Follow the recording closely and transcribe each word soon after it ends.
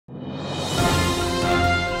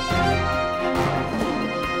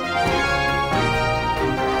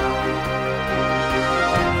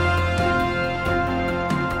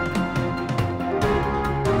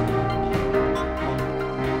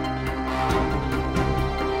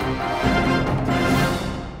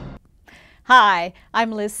Hi,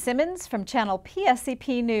 I'm Liz Simmons from Channel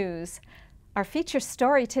PSEP News. Our feature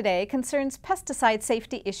story today concerns pesticide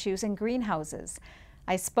safety issues in greenhouses.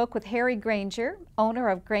 I spoke with Harry Granger, owner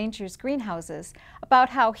of Granger's Greenhouses, about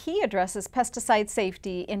how he addresses pesticide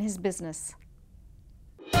safety in his business.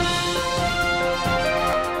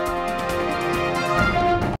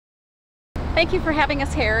 Thank you for having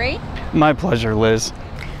us, Harry. My pleasure, Liz.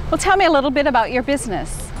 Well, tell me a little bit about your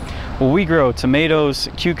business. Well, we grow tomatoes,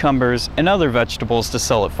 cucumbers, and other vegetables to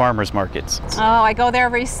sell at farmers markets. Oh, I go there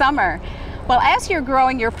every summer. Well, as you're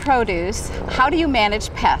growing your produce, how do you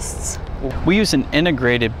manage pests? We use an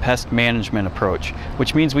integrated pest management approach,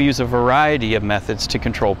 which means we use a variety of methods to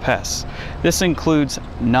control pests. This includes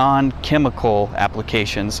non-chemical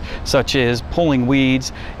applications, such as pulling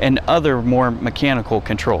weeds and other more mechanical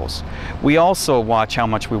controls. We also watch how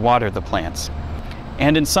much we water the plants.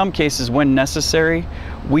 And in some cases, when necessary,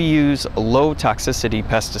 we use low toxicity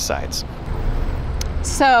pesticides.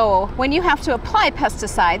 So, when you have to apply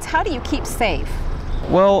pesticides, how do you keep safe?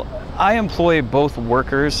 Well, I employ both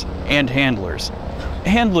workers and handlers.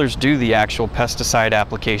 Handlers do the actual pesticide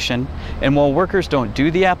application, and while workers don't do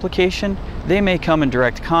the application, they may come in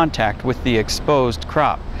direct contact with the exposed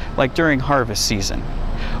crop, like during harvest season.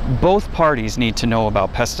 Both parties need to know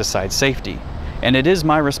about pesticide safety, and it is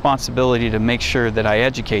my responsibility to make sure that I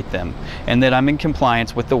educate them and that I'm in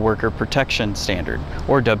compliance with the Worker Protection Standard,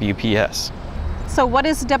 or WPS. So what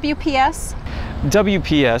is WPS?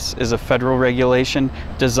 WPS is a federal regulation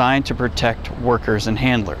designed to protect workers and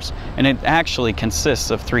handlers, and it actually consists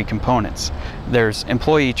of three components. There's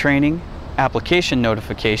employee training, application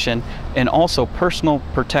notification, and also personal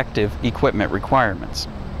protective equipment requirements.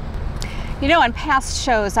 You know, in past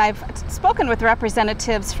shows, I've spoken with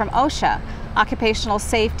representatives from OSHA, Occupational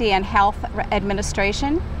Safety and Health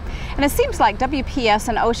Administration, and it seems like WPS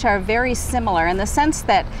and OSHA are very similar in the sense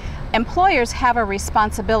that employers have a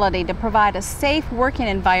responsibility to provide a safe working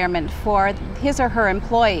environment for his or her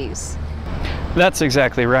employees. That's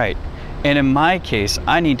exactly right. And in my case,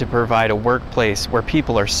 I need to provide a workplace where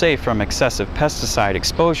people are safe from excessive pesticide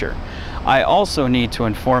exposure. I also need to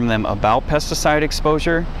inform them about pesticide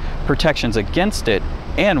exposure, protections against it,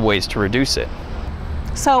 and ways to reduce it.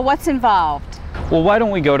 So what's involved? Well, why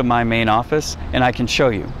don't we go to my main office and I can show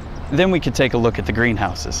you. Then we could take a look at the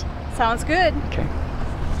greenhouses. Sounds good. Okay.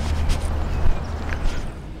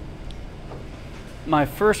 My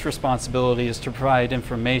first responsibility is to provide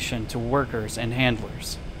information to workers and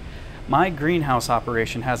handlers. My greenhouse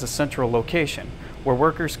operation has a central location where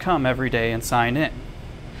workers come every day and sign in.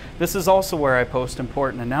 This is also where I post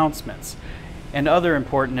important announcements and other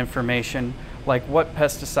important information like what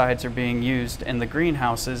pesticides are being used in the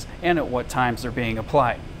greenhouses and at what times they're being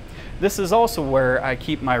applied. This is also where I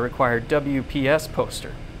keep my required WPS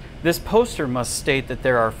poster. This poster must state that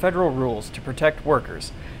there are federal rules to protect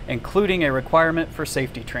workers, including a requirement for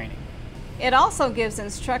safety training. It also gives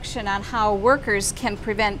instruction on how workers can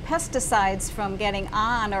prevent pesticides from getting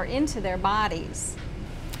on or into their bodies.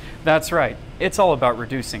 That's right. It's all about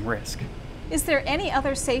reducing risk. Is there any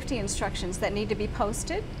other safety instructions that need to be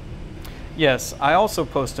posted? Yes, I also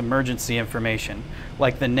post emergency information,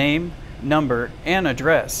 like the name, number, and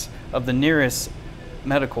address of the nearest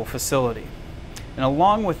medical facility. And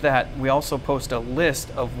along with that, we also post a list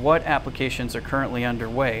of what applications are currently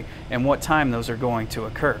underway and what time those are going to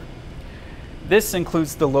occur. This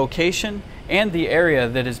includes the location and the area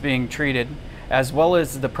that is being treated, as well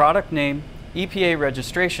as the product name, EPA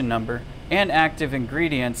registration number, and active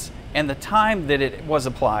ingredients, and the time that it was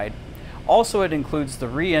applied. Also, it includes the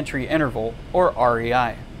re-entry interval, or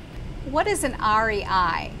REI. What is an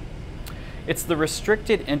REI? It's the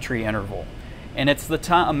restricted entry interval, and it's the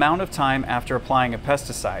amount of time after applying a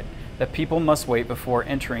pesticide that people must wait before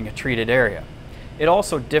entering a treated area. It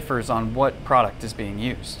also differs on what product is being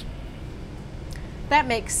used. That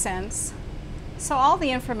makes sense. So all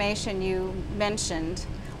the information you mentioned,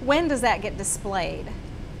 when does that get displayed?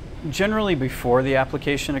 Generally before the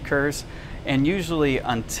application occurs, and usually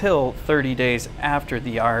until 30 days after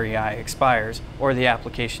the REI expires or the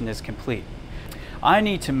application is complete. I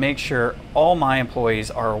need to make sure all my employees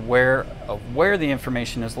are aware of where the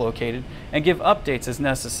information is located and give updates as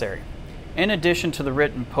necessary. In addition to the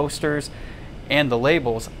written posters and the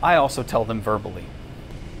labels, I also tell them verbally.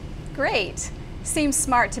 Great. Seems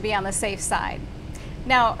smart to be on the safe side.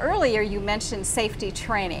 Now, earlier you mentioned safety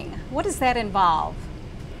training. What does that involve?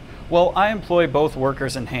 Well, I employ both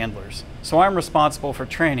workers and handlers, so I'm responsible for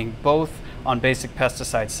training both on basic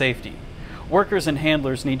pesticide safety. Workers and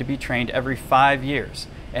handlers need to be trained every 5 years,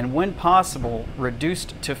 and when possible,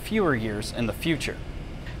 reduced to fewer years in the future.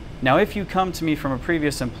 Now, if you come to me from a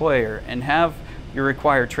previous employer and have you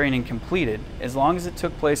require training completed. As long as it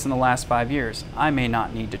took place in the last 5 years, I may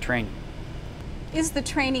not need to train you. Is the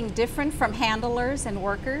training different from handlers and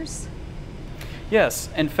workers? Yes,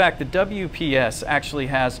 in fact, the WPS actually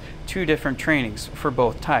has 2 different trainings for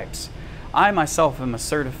both types. I myself am a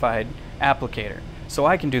certified applicator, so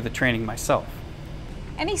I can do the training myself.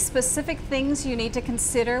 Any specific things you need to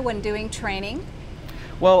consider when doing training?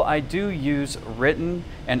 Well, I do use written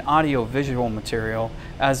and audio-visual material,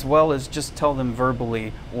 as well as just tell them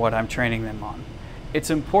verbally what I'm training them on. It's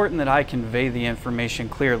important that I convey the information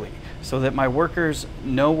clearly so that my workers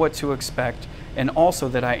know what to expect, and also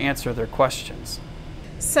that I answer their questions.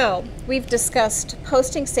 So, we've discussed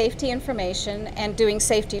posting safety information and doing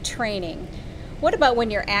safety training. What about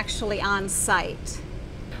when you're actually on site?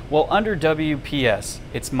 Well, under WPS,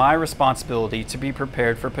 it's my responsibility to be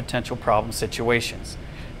prepared for potential problem situations.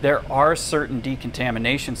 There are certain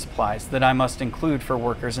decontamination supplies that I must include for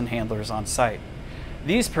workers and handlers on site.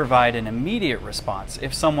 These provide an immediate response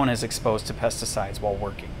if someone is exposed to pesticides while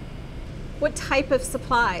working. What type of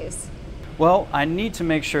supplies? Well, I need to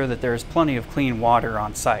make sure that there is plenty of clean water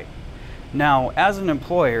on site. Now, as an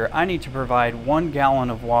employer, I need to provide 1 gallon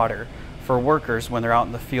of water for workers when they're out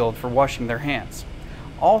in the field for washing their hands.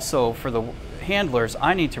 Also, for the handlers,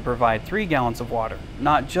 I need to provide 3 gallons of water,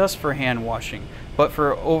 not just for hand washing, but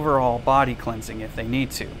for overall body cleansing if they need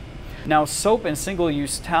to. Now, soap and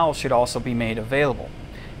single-use towels should also be made available.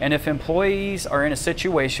 And if employees are in a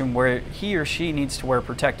situation where he or she needs to wear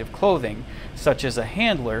protective clothing, such as a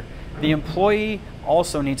handler, the employee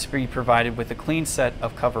also needs to be provided with a clean set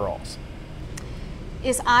of coveralls.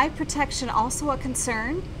 Is eye protection also a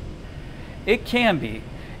concern? It can be.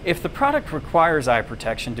 If the product requires eye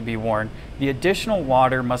protection to be worn, the additional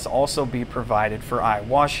water must also be provided for eye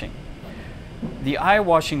washing. The eye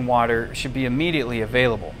washing water should be immediately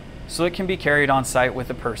available, so it can be carried on site with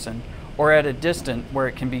a person or at a distance where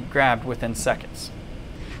it can be grabbed within seconds.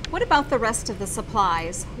 What about the rest of the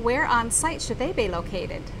supplies? Where on site should they be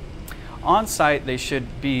located? On site, they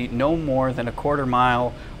should be no more than a quarter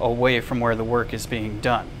mile away from where the work is being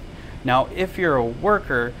done. Now, if you're a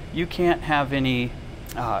worker, you can't have any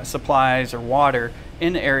supplies or water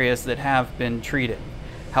in areas that have been treated.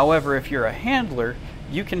 However, if you're a handler,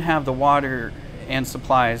 you can have the water and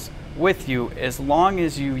supplies with you as long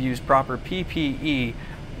as you use proper PPE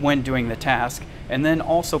when doing the task, and then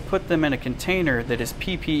also put them in a container that is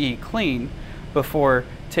PPE clean before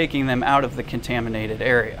taking them out of the contaminated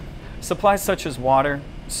area. Supplies such as water,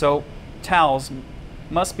 soap, towels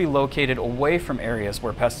must be located away from areas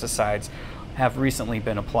where pesticides have recently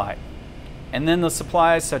been applied. And then the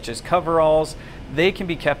supplies such as coveralls, they can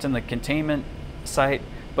be kept in the containment site,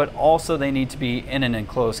 but also they need to be in an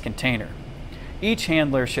enclosed container. Each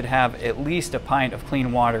handler should have at least a pint of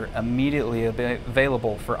clean water immediately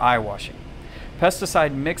available for eye washing.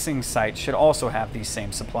 Pesticide mixing sites should also have these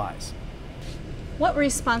same supplies. What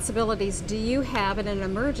responsibilities do you have in an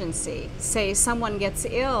emergency? Say someone gets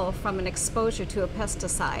ill from an exposure to a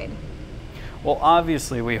pesticide. Well,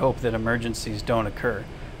 obviously we hope that emergencies don't occur,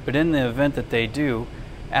 but in the event that they do,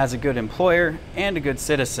 as a good employer and a good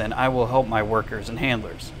citizen, I will help my workers and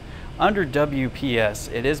handlers. Under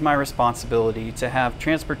WPS, it is my responsibility to have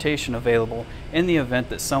transportation available in the event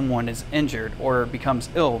that someone is injured or becomes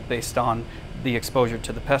ill based on the exposure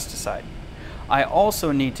to the pesticide. I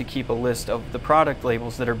also need to keep a list of the product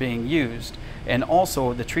labels that are being used and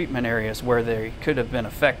also the treatment areas where they could have been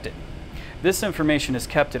affected. This information is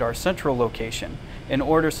kept at our central location in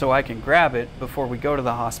order so I can grab it before we go to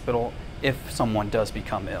the hospital if someone does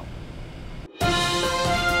become ill.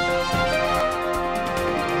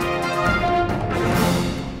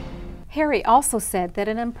 Harry also said that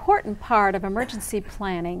an important part of emergency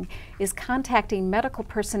planning is contacting medical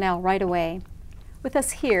personnel right away. With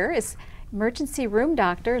us here is emergency room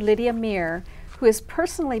doctor Lydia Meir, who has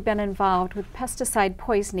personally been involved with pesticide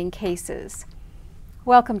poisoning cases.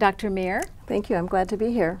 Welcome, Dr. Meir. Thank you. I'm glad to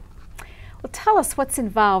be here. Well, tell us what's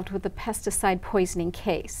involved with a pesticide poisoning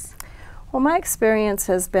case. Well, my experience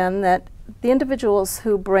has been that the individuals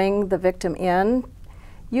who bring the victim in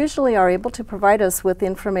usually are able to provide us with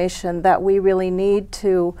information that we really need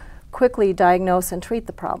to quickly diagnose and treat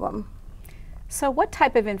the problem. So what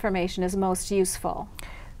type of information is most useful?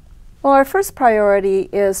 Well, our first priority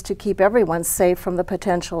is to keep everyone safe from the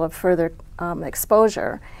potential of further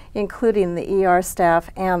exposure, including the ER staff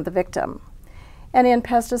and the victim. And in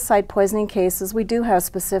pesticide poisoning cases, we do have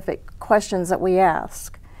specific questions that we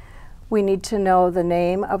ask. We need to know the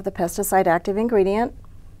name of the pesticide active ingredient,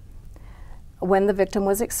 when the victim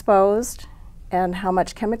was exposed, and how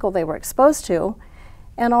much chemical they were exposed to,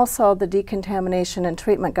 and also the decontamination and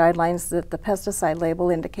treatment guidelines that the pesticide label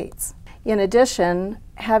indicates. In addition,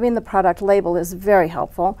 having the product label is very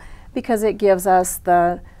helpful because it gives us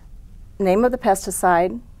the name of the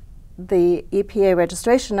pesticide, the EPA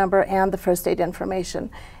registration number, and the first aid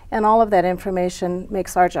information. And all of that information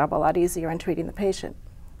makes our job a lot easier in treating the patient.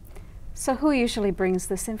 So who usually brings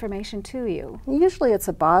this information to you? Usually it's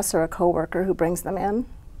a boss or a coworker who brings them in.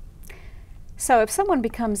 So if someone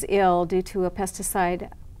becomes ill due to a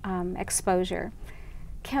pesticide exposure,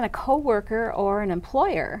 can a coworker or an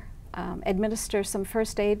employer administer some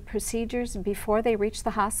first aid procedures before they reach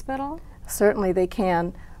the hospital? Certainly they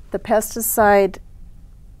can. The pesticide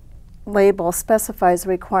label specifies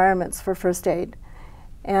requirements for first aid.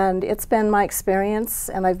 And it's been my experience,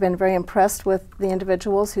 and I've been very impressed with the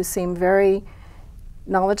individuals who seem very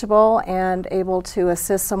knowledgeable and able to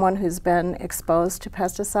assist someone who's been exposed to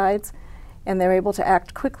pesticides, and they're able to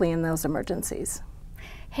act quickly in those emergencies.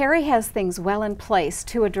 Harry has things well in place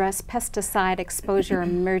to address pesticide exposure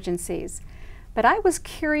emergencies, but I was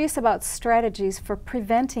curious about strategies for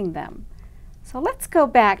preventing them. So let's go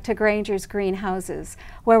back to Granger's greenhouses,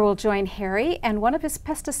 where we'll join Harry and one of his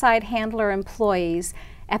pesticide handler employees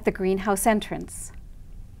at the greenhouse entrance.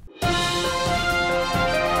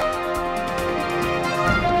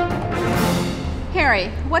 Harry,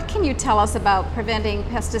 what can you tell us about preventing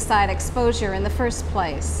pesticide exposure in the first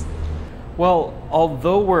place? Well,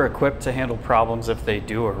 although we're equipped to handle problems if they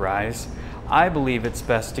do arise, I believe it's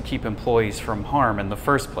best to keep employees from harm in the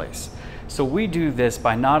first place. So we do this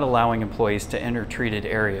by not allowing employees to enter treated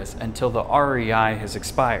areas until the REI has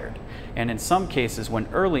expired. And in some cases, when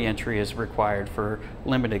early entry is required for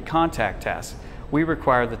limited contact tasks, we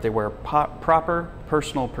require that they wear proper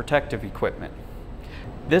personal protective equipment.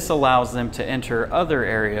 This allows them to enter other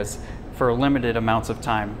areas for limited amounts of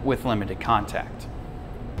time with limited contact.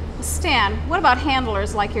 Stan, what about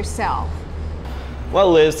handlers like yourself?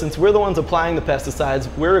 Well, Liz, since we're the ones applying the pesticides,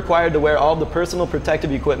 we're required to wear all the personal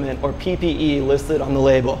protective equipment, or PPE, listed on the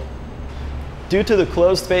label. Due to the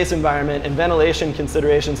closed space environment and ventilation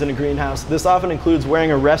considerations in a greenhouse, this often includes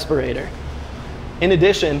wearing a respirator. In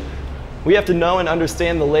addition, we have to know and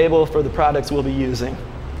understand the label for the products we'll be using.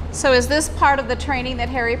 So is this part of the training that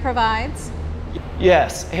Harry provides?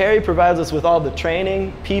 Yes, Harry provides us with all the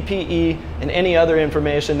training, PPE, and any other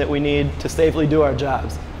information that we need to safely do our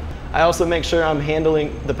jobs. I also make sure I'm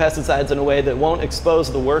handling the pesticides in a way that won't expose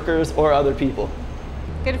the workers or other people.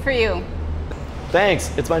 Good for you.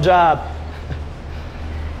 Thanks, it's my job.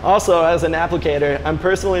 Also, as an applicator, I'm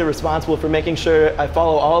personally responsible for making sure I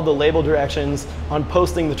follow all of the label directions on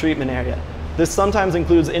posting the treatment area. This sometimes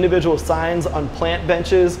includes individual signs on plant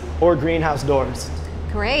benches or greenhouse doors.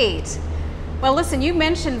 Great. Well, listen, you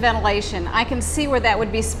mentioned ventilation. I can see where that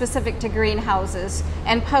would be specific to greenhouses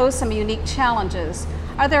and pose some unique challenges.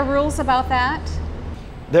 Are there rules about that?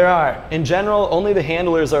 There are. In general, only the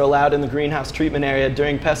handlers are allowed in the greenhouse treatment area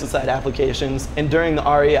during pesticide applications and during the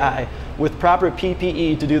REI, with proper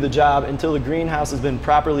PPE to do the job until the greenhouse has been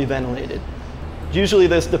properly ventilated. Usually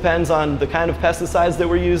this depends on the kind of pesticides that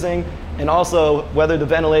we're using, and also whether the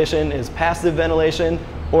ventilation is passive ventilation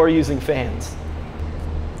or using fans.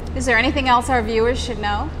 Is there anything else our viewers should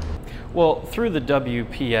know? Well, through the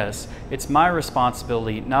WPS, it's my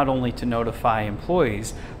responsibility not only to notify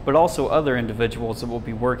employees, but also other individuals that will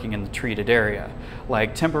be working in the treated area,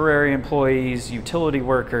 like temporary employees, utility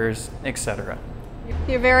workers, etc.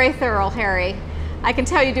 You're very thorough, Harry. I can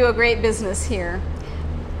tell you do a great business here.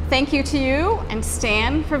 Thank you to you and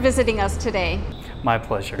Stan for visiting us today. My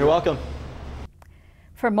pleasure. You're welcome.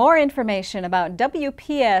 For more information about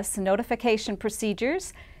WPS notification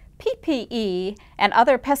procedures, PPE, and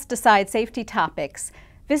other pesticide safety topics,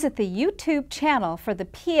 visit the YouTube channel for the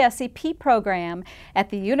PSEP program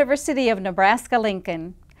at the University of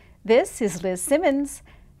Nebraska-Lincoln. This is Liz Simmons.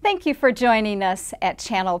 Thank you for joining us at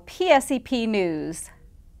Channel PSEP News.